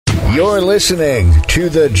You're listening to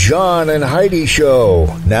the John and Heidi Show,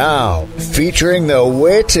 now featuring the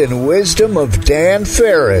wit and wisdom of Dan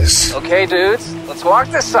Farris. Okay, dudes, let's walk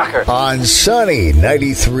this sucker. On Sunny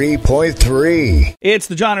 93.3. It's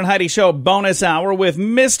the John and Heidi Show bonus hour with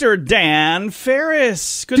Mr. Dan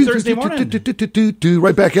Farris. Good Thursday morning.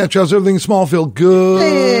 Right back at you. How's everything in Smallville?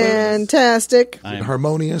 Good. Fantastic.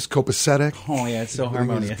 Harmonious, copacetic. Oh, yeah, it's so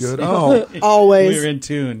harmonious. Good. Oh, Always. We're in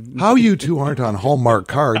tune. how you two aren't on Hallmark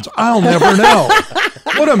cards, I'll never know.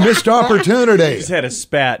 What a missed opportunity. Just had a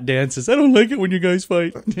spat. Dan says, I don't like it when you guys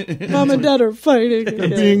fight. Mom and Dad are fighting.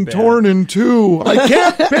 Being torn in two. I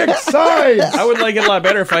can't pick sides. I would like it a lot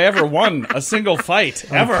better if I ever won a single fight,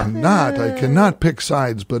 ever. I cannot pick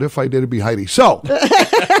sides, but if I did, it'd be Heidi. So,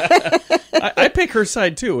 I pick her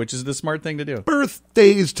side, too, which is the smart thing to do.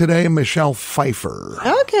 birthdays today, Michelle Pfeiffer.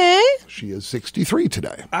 Okay. She is 63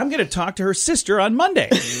 today. I'm going to talk to her sister on Monday.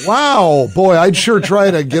 Wow, boy, I'd sure try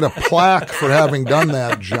to get a plaque for having done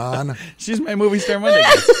that, John. She's my movie star Monday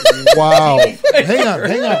guest. Wow. Hang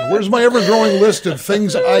on. Where's my ever-growing list of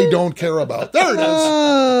things I don't care about? There it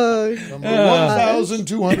is. Number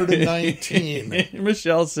 1,219.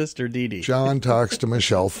 Michelle's sister, Dee Dee. John talks to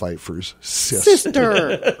Michelle Pfeiffer's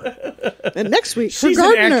sister. And next week, She's her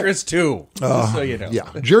an gardener. actress, too. Just so you know. Yeah.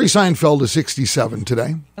 Jerry Seinfeld is 67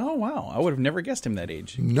 today. Oh, wow. I would have never guessed him that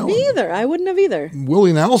age. No. Me either. I wouldn't have either.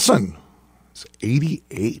 Willie Nelson is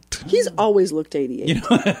 88. He's always looked 88. You know,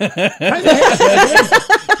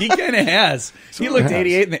 he kind of has. He looked has.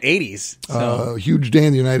 88 in the 80s. So. A huge day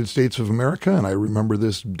in the United States of America, and I remember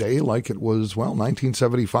this day like it was,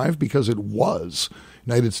 1975, because it was.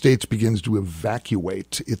 United States begins to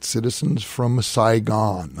evacuate its citizens from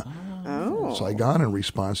Saigon. Oh. Saigon in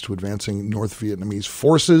response to advancing North Vietnamese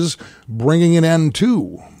forces, bringing an end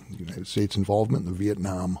to the United States' involvement in the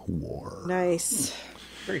Vietnam War. Nice.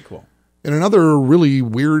 Very cool. And another really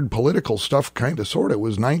weird political stuff, kind of, sort of,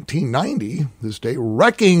 was 1990. This day,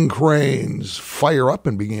 wrecking cranes fire up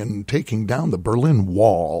and begin taking down the Berlin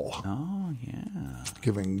Wall. Oh, yeah.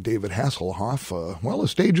 Giving David Hasselhoff, a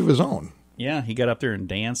stage of his own. Yeah, he got up there and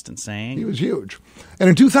danced and sang. He was huge. And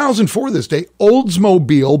in 2004, this day,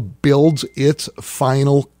 Oldsmobile builds its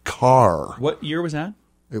final car. What year was that?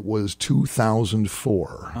 It was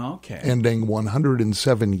 2004. Okay. Ending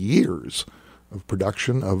 107 years of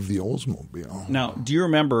production of the Oldsmobile. Now, do you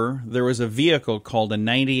remember there was a vehicle called a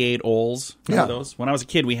 98 Olds? Remember Yeah. those? When I was a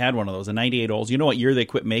kid, we had one of those, a 98 Olds. You know what year they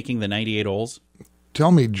quit making the 98 Olds?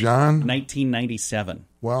 Tell me, John. 1997.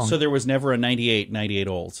 Wow. So there was never a 98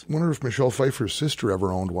 Olds. I wonder if Michelle Pfeiffer's sister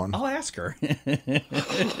ever owned one. I'll ask her. I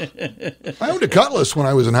owned a Cutlass when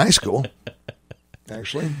I was in high school,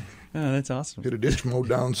 actually. Oh, that's awesome. Hit a ditch, mowed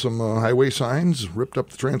down some highway signs, ripped up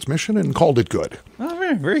the transmission, and called it good. Oh,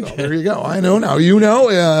 very good. There you go. I know now. You know,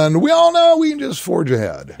 and we all know we can just forge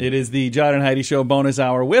ahead. It is the John and Heidi Show bonus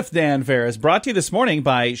hour with Dan Farris, brought to you this morning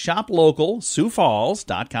by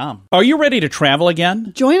ShopLocalSiouxFalls.com. Are you ready to travel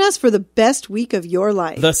again? Join us for the best week of your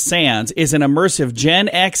life. The Sands is an immersive Gen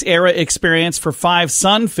X era experience for 5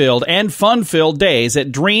 sun-filled and fun-filled days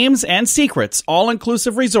at Dreams and Secrets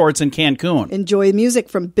all-inclusive resorts in Cancun. Enjoy music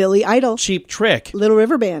from Billy Idol, Cheap Trick, Little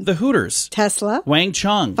River Band, The Hooters, Tesla, Wang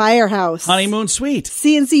Chung, Firehouse, Honeymoon Suite,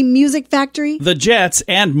 CNC Music Factory. The Jets,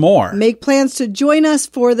 and more. Make plans to join us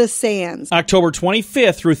for the Sands. October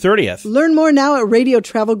 25th through 30th. Learn more now at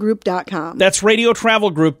radiotravelgroup.com. That's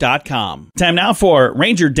radiotravelgroup.com. Time now for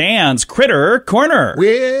Ranger Dan's Critter Corner.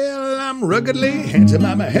 Well, I'm ruggedly handsome.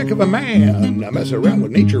 I'm a heck of a man. I mess around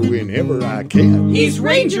with nature whenever I can. He's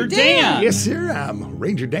Ranger Dan. Yes, sir, I'm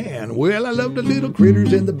Ranger Dan. Well, I love the little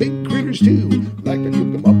critters and the big critters, too. Like to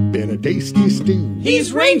cook them up in a tasty stew.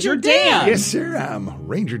 He's Ranger Dan. Yes, sir, I'm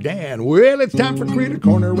Ranger Dan. Well, it's time for Critter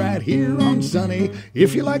Corner right here on Sunny.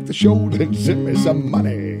 If you like the show, then send me some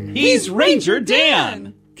money. He's Ranger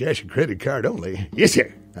Dan. Cash and credit card only. Yes,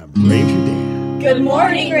 sir, I'm Ranger Dan. Good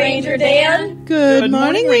morning, Ranger Dan. Good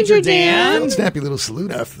morning, Ranger Dan. Snappy little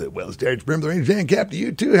salute off the well-starched brim of the Ranger Dan cap to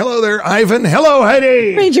you, too. Hello there, Ivan. Hello,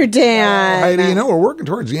 Heidi. Ranger Dan. Heidi, you know, we're working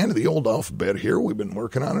towards the end of the old alphabet here. We've been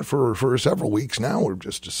working on it for several weeks now. We're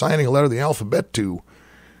just assigning a letter of the alphabet to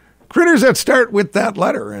critters that start with that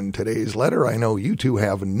letter. And today's letter, I know you two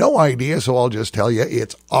have no idea, so I'll just tell you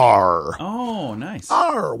it's R. Oh, nice.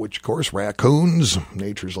 R, which, of course, raccoons,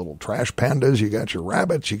 nature's little trash pandas. You got your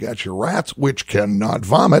rabbits, you got your rats, which cannot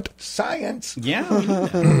vomit. Science. Yeah.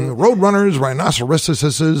 Roadrunners,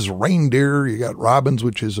 rhinoceroses, reindeer. You got robins,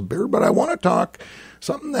 which is a bear. But I want to talk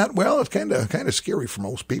something that, well, it's kind of scary for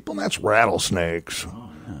most people, and that's rattlesnakes.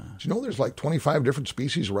 Do you know there's like 25 different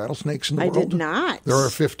species of rattlesnakes in the world? I did not. There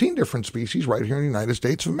are 15 different species right here in the United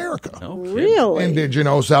States of America. No Really? And did you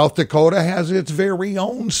know South Dakota has its very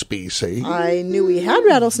own species? I knew we had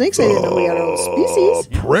rattlesnakes. I didn't know we had our own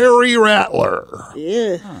species. Prairie rattler.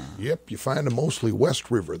 Yeah. Yep, you find them mostly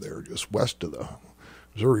West River there, just west of the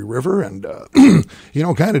Missouri River. And,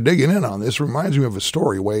 kind of digging in on this reminds me of a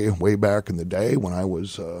story way back in the day when I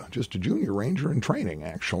was just a junior ranger in training,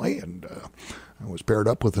 actually. And I was paired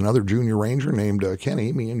up with another junior ranger named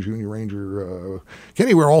Kenny. Me and junior ranger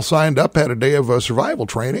Kenny were all signed up, had a day of survival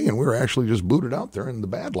training, and we were actually just booted out there in the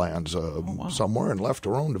Badlands somewhere and left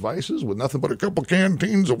to our own devices with nothing but a couple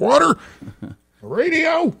canteens of water, a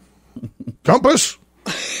radio, compass,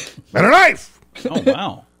 and a knife. Oh,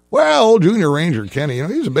 wow. Well, Junior Ranger Kenny,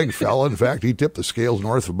 he's a big fella. In fact, he tipped the scales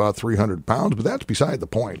north of about 300 pounds, but that's beside the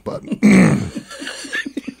point. But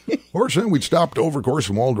fortunately, we'd stopped over, of course,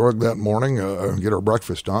 in Wall Drug that morning, get our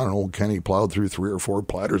breakfast on, and old Kenny plowed through 3 or 4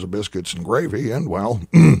 platters of biscuits and gravy. And, well,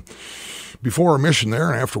 before our mission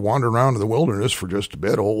there, and after wandering around in the wilderness for just a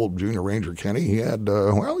bit, old Junior Ranger Kenny, he had,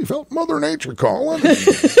 he felt Mother Nature calling.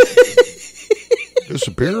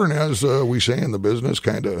 Disappear, and as we say in the business,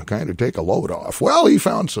 kind of take a load off. Well, he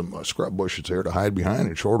found some scrub bushes there to hide behind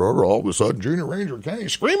in short order. All of a sudden, Junior Ranger Kenny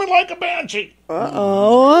screaming like a banshee.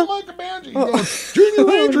 Uh-oh. Like a banshee. Goes, Junior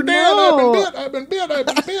Ranger Dan, no. I've been bit,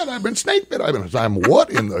 I've been snake bit. I'm what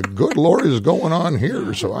in the good Lord is going on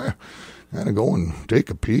here? So I kind of go and take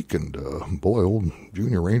a peek, and boy, old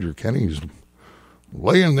Junior Ranger Kenny's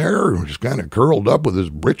laying there, just kind of curled up with his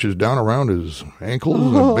britches down around his ankles,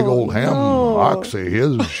 and a big old ham ox of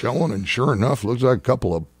his showing, and sure enough, looks like a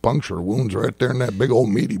couple of puncture wounds right there in that big old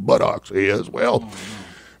meaty buttocks of his. Well,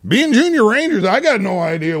 being junior rangers, I got no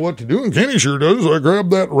idea what to do, and Kenny sure does. I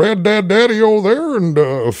grabbed that red daddy over there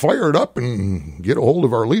and fired up and get a hold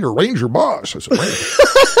of our leader, Ranger Boss. I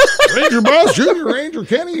said, Ranger Boss, Junior Ranger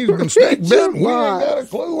Kenny, he's been snake bit. We ain't got a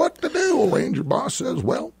clue what to do. Ranger Boss says,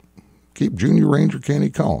 well, keep Junior Ranger Kenny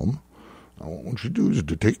calm. What you do is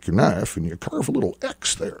to take your knife and you carve a little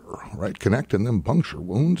X there, right, connecting them puncture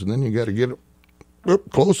wounds, and then you got to get it up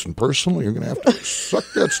close and personal. You're going to have to suck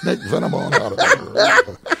that snake venom on out of there. Right?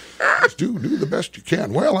 Just do the best you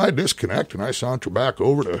can. Well, I disconnect and I saunter back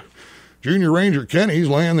over to Junior Ranger Kenny. He's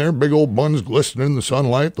laying there, big old buns glistening in the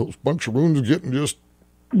sunlight. Those puncture wounds getting just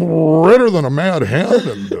redder than a mad hen,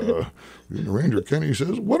 and Junior Ranger Kenny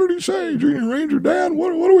says, what did he say, Junior Ranger Dan?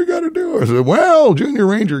 What do we got to do? I said, well, Junior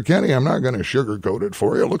Ranger Kenny, I'm not going to sugarcoat it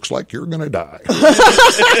for you. It looks like you're going to die.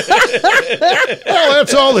 Well,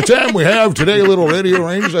 that's all the time we have today, little Radio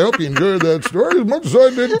Rangers. I hope you enjoyed that story as much as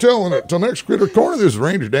I did telling it. Till next Critter Corner, this is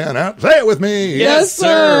Ranger Dan out. Say it with me. Yes,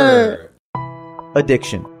 sir.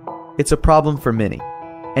 Addiction. It's a problem for many,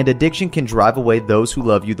 and addiction can drive away those who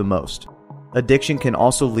love you the most. Addiction can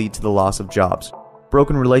also lead to the loss of jobs,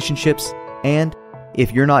 broken relationships, and,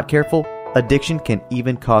 if you're not careful, addiction can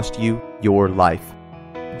even cost you your life.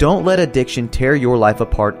 Don't let addiction tear your life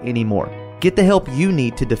apart anymore. Get the help you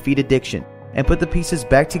need to defeat addiction and put the pieces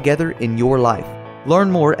back together in your life.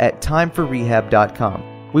 Learn more at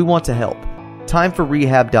timeforrehab.com. We want to help.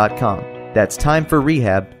 Timeforrehab.com. That's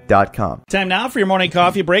timeforrehab.com. Time now for your morning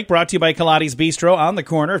coffee break, brought to you by Kaladi's Bistro on the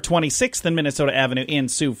corner of 26th and Minnesota Avenue in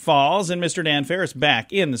Sioux Falls. And Mr. Dan Farris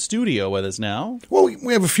back in the studio with us now. Well,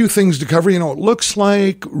 we have a few things to cover. It looks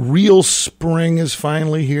like real spring is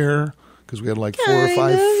finally here, because we had like 4 or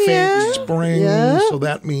 5 fake springs. Yeah. So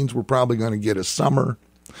that means we're probably going to get a summer.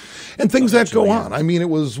 And things that go on. I mean, it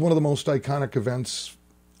was one of the most iconic events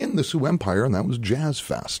in the Sioux Empire, and that was Jazz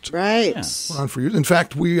Fest. Right. Yeah. On for years. In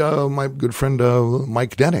fact, my good friend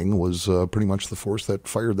Mike Denning was pretty much the force that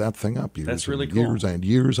fired that thing up. That's really cool. Years and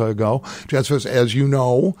years ago. Jazz Fest, as you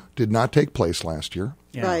know, did not take place last year.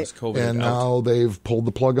 Yeah, Right. it was COVID And now they've pulled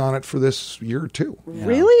the plug on it for this year, too.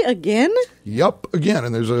 Really? Again? Yep, again,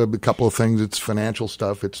 and there's a couple of things. It's financial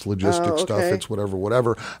stuff, it's logistic stuff, okay. it's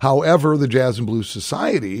whatever. However, the Jazz and Blues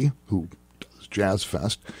Society, who does Jazz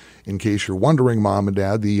Fest, in case you're wondering, Mom and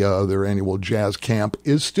Dad, their annual jazz camp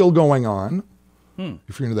is still going on,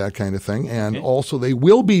 if you're into that kind of thing. And also, they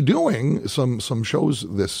will be doing some shows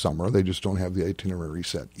this summer. They just don't have the itinerary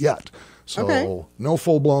set yet. So no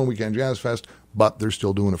full-blown Weekend Jazz Fest, but they're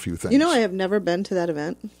still doing a few things. I have never been to that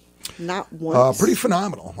event. Not once. Pretty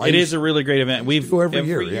phenomenal. It is a really great event. Every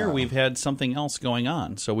year, year yeah. we've had something else going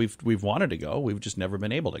on, so we've wanted to go. We've just never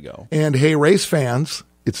been able to go. And hey, race fans,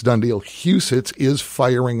 it's done deal. Huset's is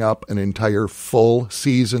firing up an entire full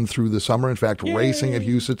season through the summer. In fact, racing at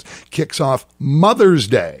Huset's kicks off Mother's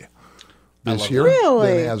Day this year. Really?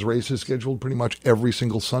 Then has races scheduled pretty much every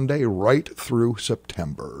single Sunday right through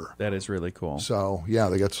September. That is really cool. So, yeah,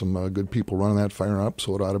 they got some good people running that, firing up,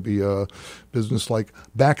 so it ought to be a business like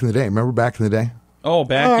back in the day. Remember back in the day? Oh,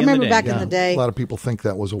 I remember back in the day. A lot of people think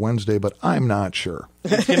that was a Wednesday, but I'm not sure.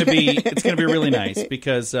 It's going to be really nice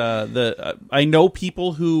because I know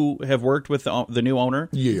people who have worked with the new owner.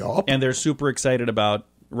 Yep. And they're super excited about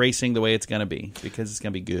racing the way it's going to be because it's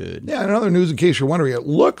going to be good. Yeah, in other news, in case you're wondering, it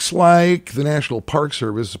looks like the National Park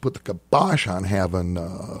Service has put the kibosh on having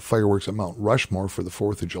fireworks at Mount Rushmore for the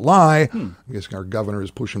 4th of July. I'm guessing our governor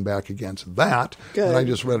is pushing back against that. Good. And I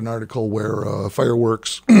just read an article where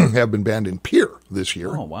fireworks have been banned in Pierre this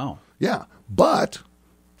year. Oh, wow. Yeah, but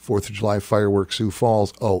 4th of July fireworks, Sioux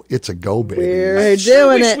Falls, it's a go, baby. We're I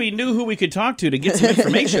doing wish it. we knew who we could talk to get some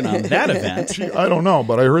information on that event. I don't know,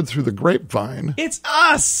 but I heard through the grapevine. It's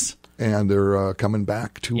us! And they're coming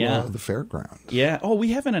back to the fairgrounds. Yeah. Oh,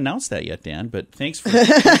 we haven't announced that yet, Dan, but thanks for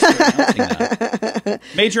announcing that.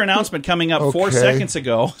 Major announcement coming up 4 seconds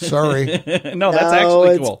ago. Sorry. No, that's actually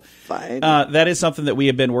it's cool. Fine. That is something that we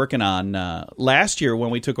have been working on. Last year when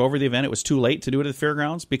we took over the event, it was too late to do it at the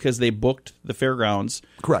fairgrounds because they booked the fairgrounds.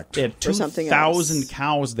 Correct. They had 2,000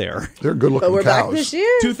 cows there. They're good-looking but we're cows. back this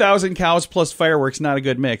year. 2,000 cows plus fireworks, not a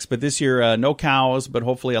good mix. But this year, no cows, but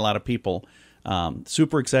hopefully a lot of people.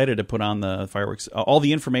 Super excited to put on the fireworks. All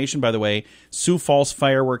the information, by the way,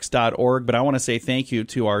 SiouxFallsFireworks.org. But I want to say thank you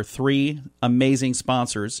to our 3 amazing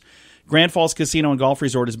sponsors. Grand Falls Casino and Golf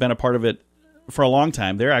Resort has been a part of it for a long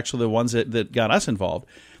time. They're actually the ones that got us involved.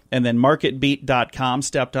 And then MarketBeat.com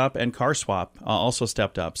stepped up, and CarSwap also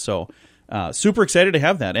stepped up. So super excited to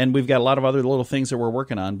have that. And we've got a lot of other little things that we're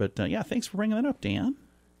working on. But yeah, thanks for bringing that up, Dan.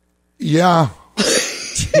 Yeah.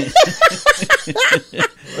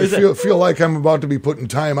 I feel like I'm about to be put in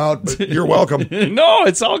time out, but you're welcome. No,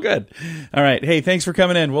 it's all good. All right. Hey, thanks for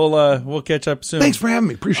coming in. We'll catch up soon. Thanks for having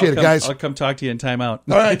me. Appreciate it, guys. I'll come talk to you in time out.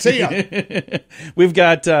 All right. See ya. We've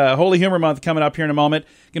got Holy Humor Month coming up here in a moment.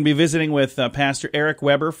 Going to be visiting with Pastor Eric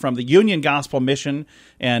Weber from the Union Gospel Mission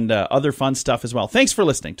and other fun stuff as well. Thanks for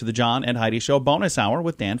listening to the John and Heidi Show Bonus Hour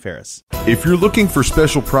with Dan Farris. If you're looking for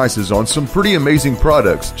special prices on some pretty amazing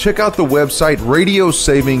products, check out the website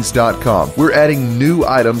radiosavings.com. We're adding new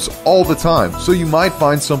items all the time, so you might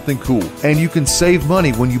find something cool. And you can save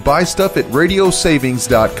money when you buy stuff at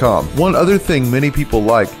radiosavings.com. One other thing many people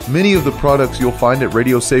like, many of the products you'll find at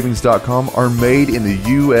radiosavings.com are made in the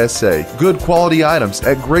USA. Good quality items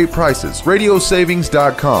at great prices.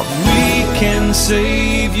 Radiosavings.com. We can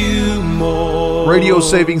save you more.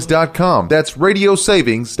 Radiosavings.com. That's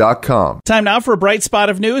radiosavings.com. Time now for a bright spot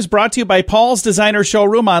of news brought to you by Paul's Designer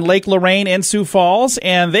Showroom on Lake Lorraine in Sioux Falls.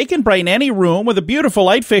 And they can brighten any room with a beautiful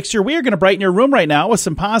light fixture. We are going to brighten your room right now with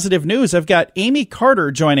some positive news. I've got Amy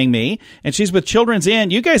Carter joining me, and she's with Children's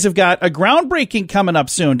Inn. You guys have got a groundbreaking coming up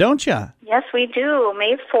soon, don't you? Yes, we do.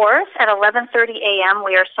 May 4th at 11:30 a.m.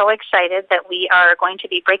 We are so excited that we are going to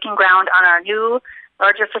be breaking ground on our new,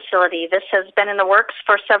 larger facility. This has been in the works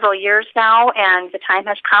for several years now, and the time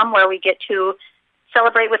has come where we get to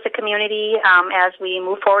celebrate with the community as we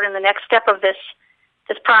move forward in the next step of this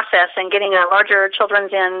process and getting a larger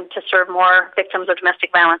Children's Inn to serve more victims of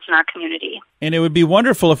domestic violence in our community. And it would be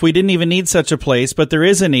wonderful if we didn't even need such a place, but there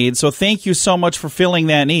is a need. So thank you so much for filling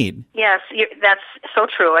that need. Yes, that's so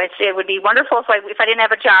true. It would be wonderful if I didn't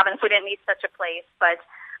have a job and if we didn't need such a place. But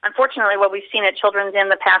unfortunately, what we've seen at Children's Inn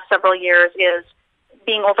the past several years is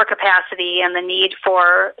being over capacity, and the need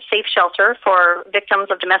for safe shelter for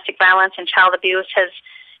victims of domestic violence and child abuse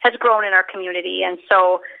has grown in our community. And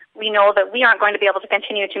so we know that we aren't going to be able to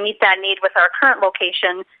continue to meet that need with our current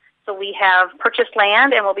location. So we have purchased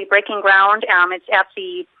land and we'll be breaking ground. It's at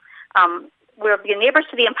we'll be neighbors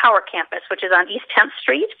to the Empower campus, which is on East 10th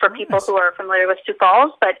Street for people who are familiar with Sioux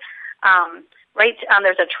Falls. But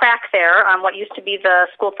there's a track there on what used to be the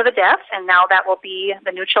School for the Deaf, and now that will be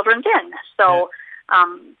the new Children's Inn. So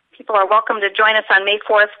people are welcome to join us on May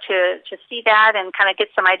 4th to see that and kind of get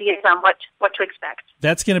some ideas on what to expect.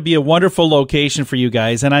 That's going to be a wonderful location for you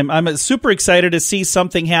guys, and I'm super excited to see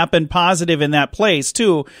something happen positive in that place,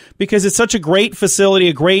 too, because it's such a great facility,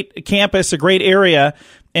 a great campus, a great area,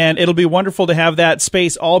 and it'll be wonderful to have that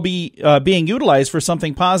space all be being utilized for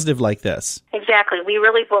something positive like this. Exactly. We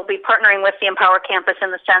really will be partnering with the Empower campus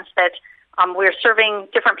in the sense that we're serving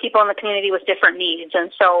different people in the community with different needs.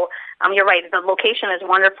 And so you're right, the location is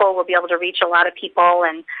wonderful. We'll be able to reach a lot of people,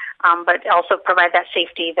 and but also provide that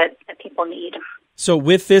safety that people need. So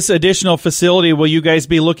with this additional facility, will you guys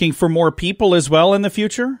be looking for more people as well in the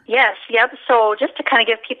future? Yes, yep. So just to kind of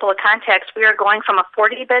give people a context, we are going from a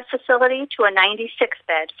 40-bed facility to a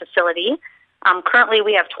 96-bed facility. Currently,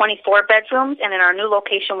 we have 24 bedrooms, and in our new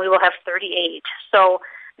location, we will have 38. So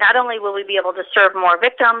not only will we be able to serve more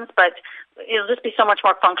victims, but it'll just be so much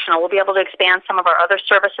more functional. We'll be able to expand some of our other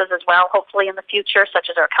services as well, hopefully in the future, such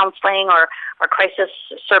as our counseling or our crisis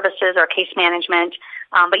services, our case management.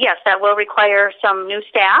 But yes, that will require some new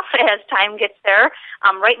staff as time gets there.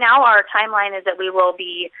 Right now, our timeline is that we will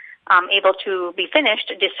be able to be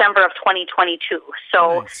finished December of 2022.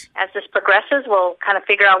 So nice. As this progresses, we'll kind of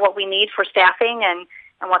figure out what we need for staffing and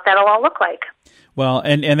what that'll all look like. Well,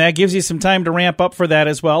 and that gives you some time to ramp up for that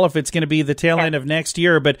as well, if it's going to be the tail end of next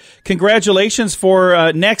year. But congratulations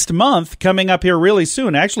for next month, coming up here really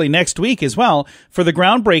soon, actually next week as well, for the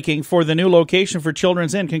groundbreaking for the new location for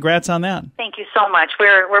Children's Inn. Congrats on that. Thank you so much.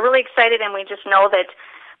 We're really excited, and we just know that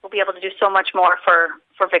we'll be able to do so much more for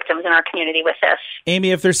victims in our community with this.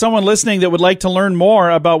 Amy, if there's someone listening that would like to learn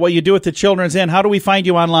more about what you do at the Children's Inn, how do we find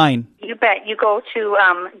you online? You bet. You go to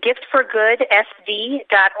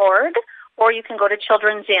giftforgoodsd.org, or you can go to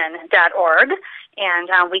childrensinn.org, and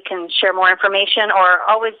we can share more information, or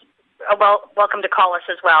always welcome to call us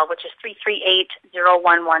as well, which is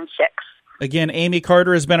 338-0116. Again, Amy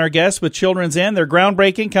Carter has been our guest with Children's Inn. They're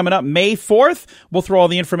groundbreaking coming up May 4th. We'll throw all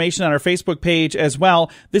the information on our Facebook page as well.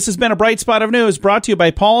 This has been a Bright Spot of News brought to you by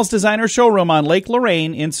Paul's Designer Showroom on Lake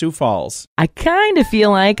Lorraine in Sioux Falls. I kind of feel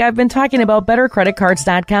like I've been talking about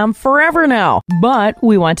BetterCreditCards.com forever now, but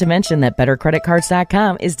we want to mention that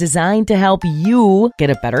BetterCreditCards.com is designed to help you get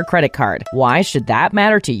a better credit card. Why should that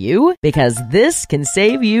matter to you? Because this can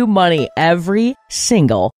save you money every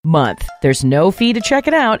single month. There's no fee to check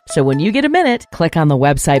it out, so when you get a minute, click on the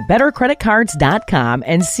website BetterCreditCards.com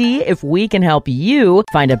and see if we can help you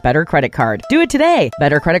find a better credit card. Do it today.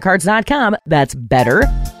 BetterCreditCards.com. That's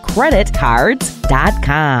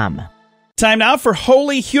BetterCreditCards.com. Time now for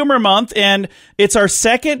Holy Humor Month, and it's our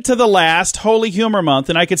second to the last Holy Humor Month,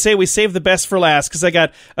 and I could say we saved the best for last because I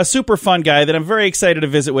got a super fun guy that I'm very excited to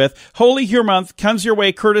visit with. Holy Humor Month comes your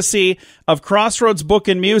way courtesy of Crossroads Book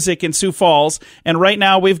and Music in Sioux Falls, and right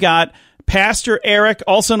now we've got Pastor Eric,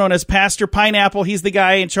 also known as Pastor Pineapple. He's the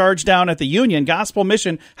guy in charge down at the Union Gospel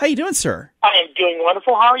Mission. How you doing, sir? I am doing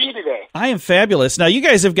wonderful. How are you today? I am fabulous. Now, you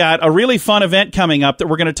guys have got a really fun event coming up that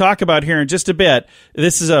we're going to talk about here in just a bit.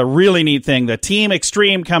 This is a really neat thing, the Team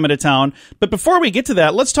Extreme coming to town. But before we get to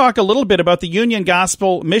that, let's talk a little bit about the Union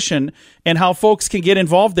Gospel Mission and how folks can get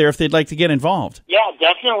involved there if they'd like to get involved. Yeah,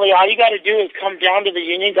 definitely. All you got to do is come down to the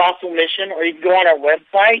Union Gospel Mission, or you can go on our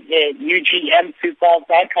website at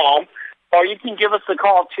ugmsiouxfalls.com. Or you can give us a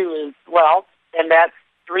call, too, as well, and that's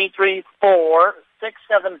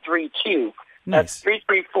 334-6732. Nice. That's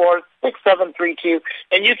 334-6732.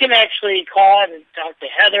 And you can actually call and talk to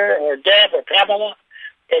Heather or Deb or Pamela,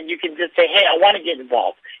 and you can just say, hey, I want to get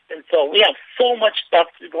involved. And so we have so much stuff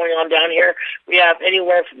going on down here. We have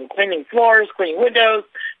anywhere from cleaning floors, cleaning windows,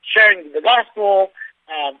 sharing the gospel,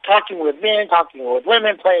 talking with men, talking with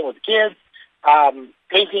women, playing with kids,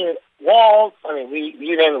 painting walls. I mean,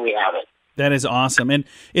 you name it, we have it. That is awesome. And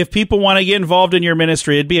if people want to get involved in your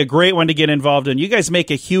ministry, it'd be a great one to get involved in. You guys make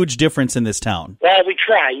a huge difference in this town. Well, we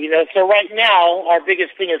try, So right now, our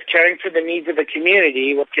biggest thing is caring for the needs of the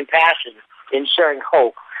community with compassion and sharing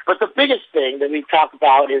hope. But the biggest thing that we talk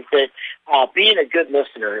about is that being a good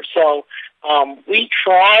listener. So we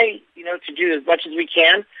try, to do as much as we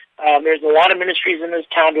can. There's a lot of ministries in this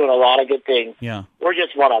town doing a lot of good things. Yeah. We're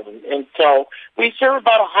just one of them. And so we serve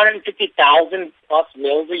about 150,000 plus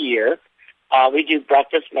meals a year. We do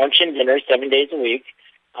breakfast, lunch, and dinner 7 days a week.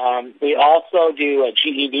 We also do a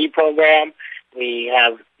GED program. We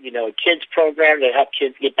have, a kids program to help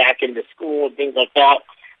kids get back into school and things like that.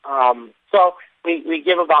 So we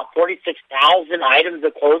give about 46,000 items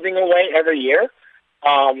of clothing away every year.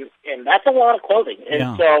 And that's a lot of clothing.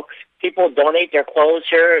 And so people donate their clothes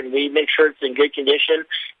here, and we make sure it's in good condition,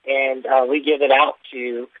 and we give it out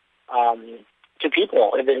to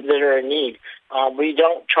people that are in need. We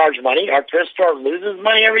don't charge money. Our thrift store loses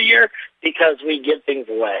money every year because we give things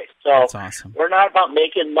away. So that's awesome. We're not about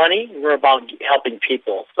making money. We're about helping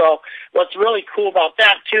people. So what's really cool about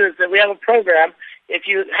that, too, is that we have a program. If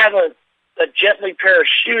you have a gently pair of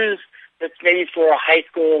shoes that's maybe for a high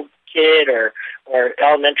school kid or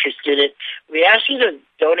elementary student, we ask you to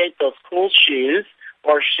donate those cool shoes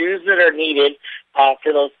or shoes that are needed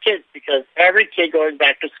for those kids, because every kid going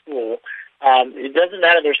back to school, it doesn't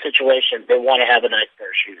matter their situation, they want to have a nice pair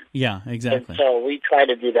of shoes. Yeah, exactly. And so we try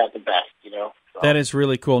to do that the best, So. That is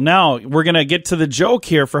really cool. Now, we're going to get to the joke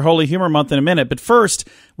here for Holy Humor Month in a minute, but first,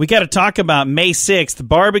 we got to talk about May 6th,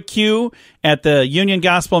 barbecue at the Union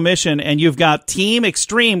Gospel Mission, and you've got Team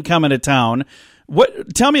Extreme coming to town.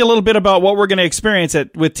 Tell me a little bit about what we're going to experience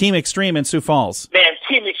with Team Extreme in Sioux Falls. Man,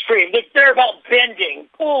 Team Extreme. They're about bending,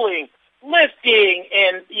 pulling, lifting,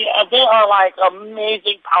 and they are like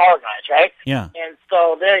amazing power guys, right? Yeah. And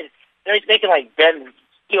so they can like bend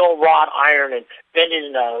steel rod iron and bend it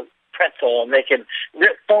in a pretzel, and they can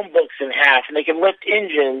rip phone books in half, and they can lift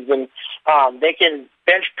engines, and they can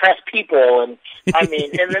bench press people, and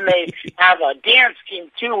and then they have a dance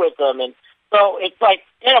team too with them, and so it's like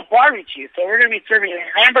in a barbecue. So we're going to be serving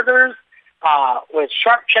hamburgers with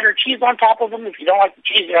sharp cheddar cheese on top of them. If you don't like the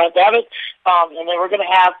cheese, you don't have to have it. And then we're going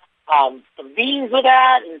to have some beans with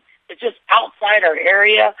that, and it's just outside our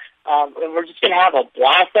area. And we're just going to have a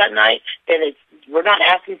blast that night, and we're not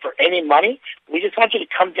asking for any money. We just want you to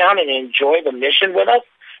come down and enjoy the mission with us.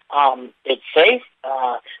 It's safe.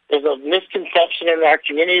 There's a misconception in our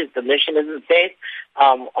community that the mission isn't safe.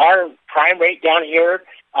 Our crime rate down here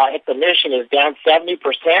at the mission is down 70%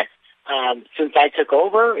 since I took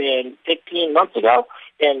over 15 months ago,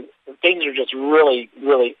 and things are just really,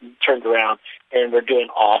 really turned around, and we're doing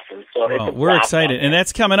awesome. So we're excited, and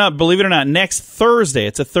that's coming up, believe it or not, next Thursday.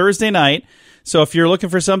 It's a Thursday night. So if you're looking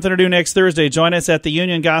for something to do next Thursday, join us at the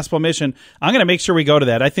Union Gospel Mission. I'm going to make sure we go to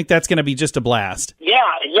that. I think that's going to be just a blast. Yeah,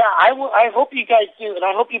 I hope you guys do, and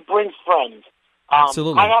I hope you bring friends.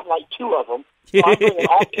 Absolutely. I have like 2 of them. So I'm bringing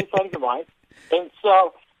all 2 friends of mine. And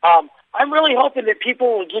so I'm really hoping that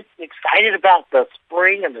people will get excited about the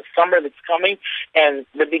spring and the summer that's coming and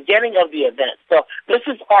the beginning of the event. So this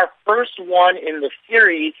is our first one in the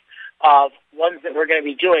series of ones that we're going to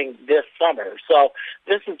be doing this summer. So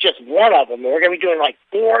this is just one of them. We're going to be doing like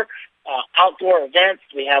 4 outdoor events.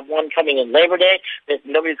 We have one coming in Labor Day that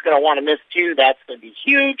nobody's going to want to miss too. That's going to be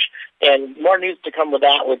huge, and more news to come with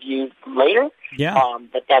that with you later. Yeah.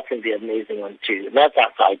 But that's going to be an amazing one too. And that's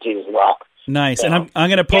outside too as well. Nice. And I'm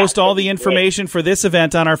going to post all the information for this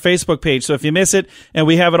event on our Facebook page. So if you miss it, and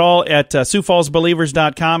we have it all at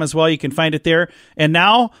SiouxFallsBelievers.com as well, you can find it there. And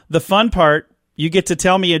now the fun part, you get to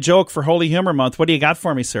tell me a joke for Holy Humor Month. What do you got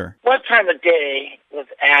for me, sir? What time of day was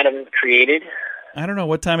Adam created? I don't know.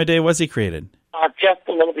 What time of day was he created? Just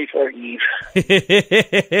a little before Eve.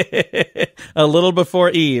 A little before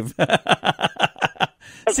Eve.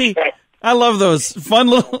 See, I love those fun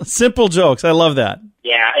little simple jokes. I love that.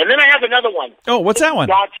 Yeah, and then I have another one. Oh, what's that one?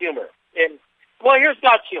 God's humor. And here's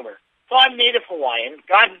God's humor. So I'm Native Hawaiian.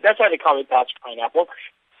 That's why they call me God's Pineapple.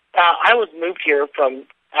 I was moved here from.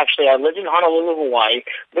 Actually, I lived in Honolulu, Hawaii,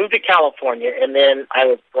 moved to California, and then I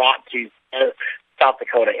was brought to South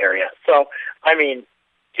Dakota area. So,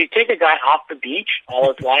 to take a guy off the beach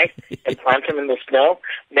all his life and plant him in the snow,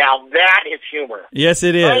 now that is humor. Yes,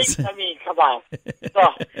 it is. Right? Come on.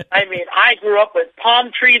 So, I grew up with palm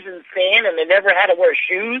trees and sand, and they never had to wear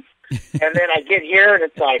shoes. And then I get here, and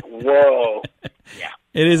it's like, whoa. Yeah.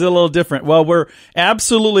 It is a little different. Well, we're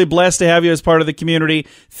absolutely blessed to have you as part of the community.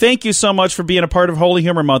 Thank you so much for being a part of Holy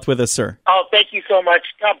Humor Month with us, sir. Oh, thank you so much.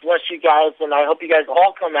 God bless you guys, and I hope you guys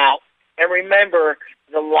all come out. And remember,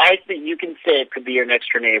 the life that you can save could be your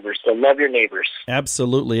next door neighbor, so love your neighbors.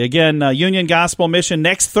 Absolutely. Again, Union Gospel Mission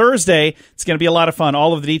next Thursday. It's going to be a lot of fun.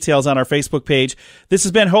 All of the details on our Facebook page. This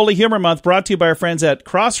has been Holy Humor Month, brought to you by our friends at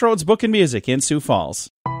Crossroads Book and Music in Sioux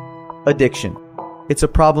Falls. Addiction. It's a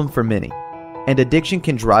problem for many. And addiction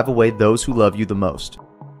can drive away those who love you the most.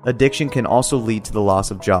 Addiction can also lead to the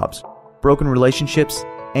loss of jobs, broken relationships,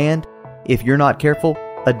 and, if you're not careful,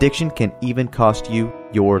 addiction can even cost you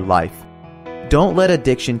your life. Don't let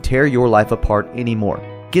addiction tear your life apart anymore.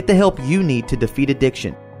 Get the help you need to defeat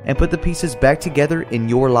addiction and put the pieces back together in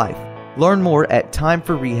your life. Learn more at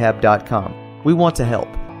timeforrehab.com. We want to help.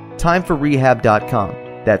 Timeforrehab.com.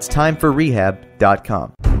 That's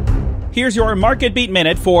timeforrehab.com. Here's your Market Beat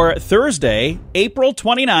Minute for Thursday, April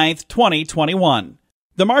 29th, 2021.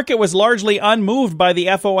 The market was largely unmoved by the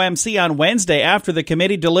FOMC on Wednesday after the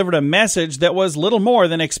committee delivered a message that was little more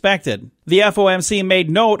than expected. The FOMC made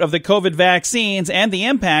note of the COVID vaccines and the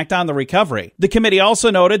impact on the recovery. The committee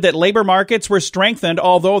also noted that labor markets were strengthened,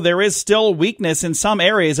 although there is still weakness in some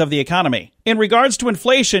areas of the economy. In regards to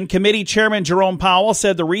inflation, Committee Chairman Jerome Powell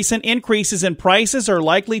said the recent increases in prices are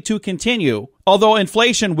likely to continue, although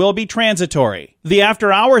inflation will be transitory. The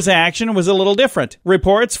after-hours action was a little different.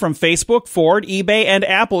 Reports from Facebook, Ford, eBay, and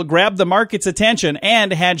Apple grabbed the market's attention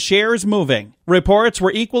and had shares moving. Reports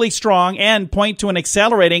were equally strong and point to an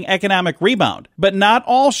accelerating economic rebound, but not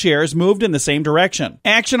all shares moved in the same direction.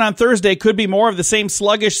 Action on Thursday could be more of the same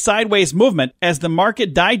sluggish sideways movement as the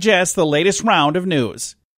market digests the latest round of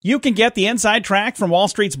news. You can get the inside track from Wall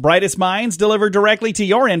Street's brightest minds delivered directly to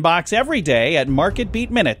your inbox every day at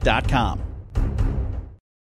marketbeatminute.com.